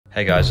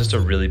Hey guys, just a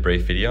really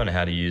brief video on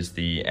how to use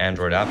the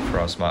Android app for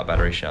our smart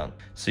battery shunt.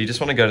 So you just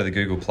want to go to the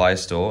Google Play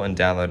Store and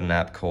download an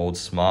app called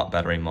Smart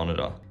Battery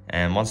Monitor.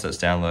 And once that's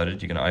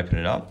downloaded, you're going to open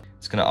it up.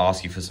 It's going to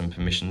ask you for some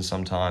permissions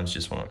sometimes, you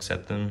just want to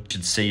accept them. You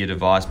should see your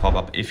device pop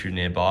up if you're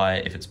nearby.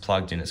 If it's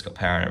plugged in, it's got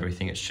power and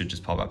everything, it should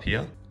just pop up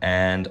here.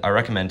 And I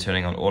recommend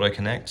turning on auto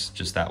connect,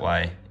 just that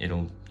way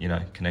it'll,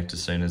 connect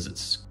as soon as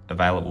it's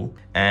available.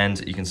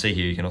 And you can see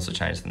here, you can also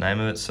change the name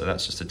of it. So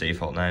that's just a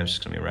default name. It's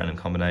just gonna be a random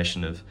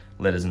combination of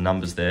letters and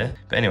numbers there.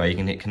 But anyway, you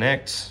can hit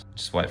connect,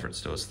 just wait for it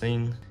to do its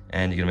thing.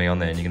 And you're gonna be on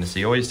there and you're gonna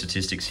see all your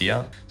statistics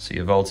here. So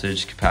your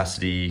voltage,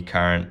 capacity,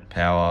 current,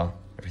 power,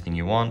 everything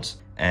you want.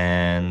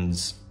 And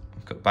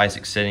I've got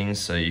basic settings,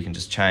 so you can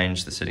just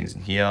change the settings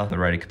in here. The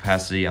rated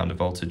capacity, under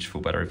voltage,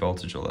 full battery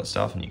voltage, all that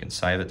stuff. And you can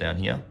save it down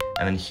here.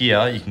 And then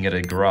here you can get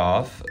a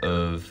graph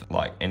of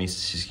like any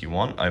statistic you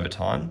want over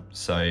time.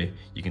 So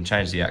you can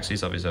change the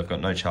axis. Obviously I've got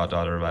no chart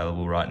data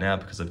available right now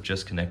because I've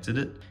just connected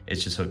it.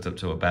 It's just hooked up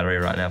to a battery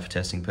right now for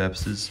testing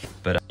purposes.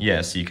 But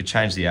yeah, so you could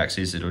change the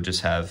axis. It'll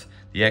just have,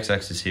 the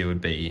x-axis here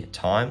would be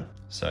time.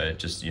 So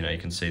just, you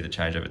can see the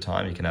change over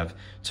time. You can have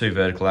two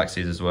vertical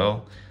axes as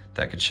well.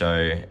 That could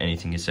show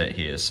anything you set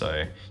here. So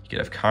you could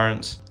have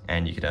current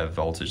and you could have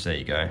voltage. There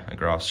you go. A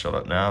graph's shot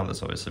up now.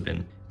 There's obviously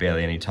been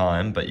barely any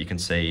time, but you can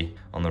see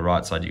on the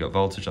right side you got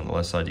voltage, on the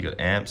left side you got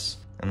amps.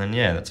 And then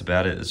yeah, that's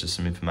about it. There's just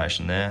some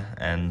information there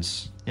and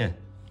yeah,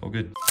 all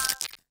good.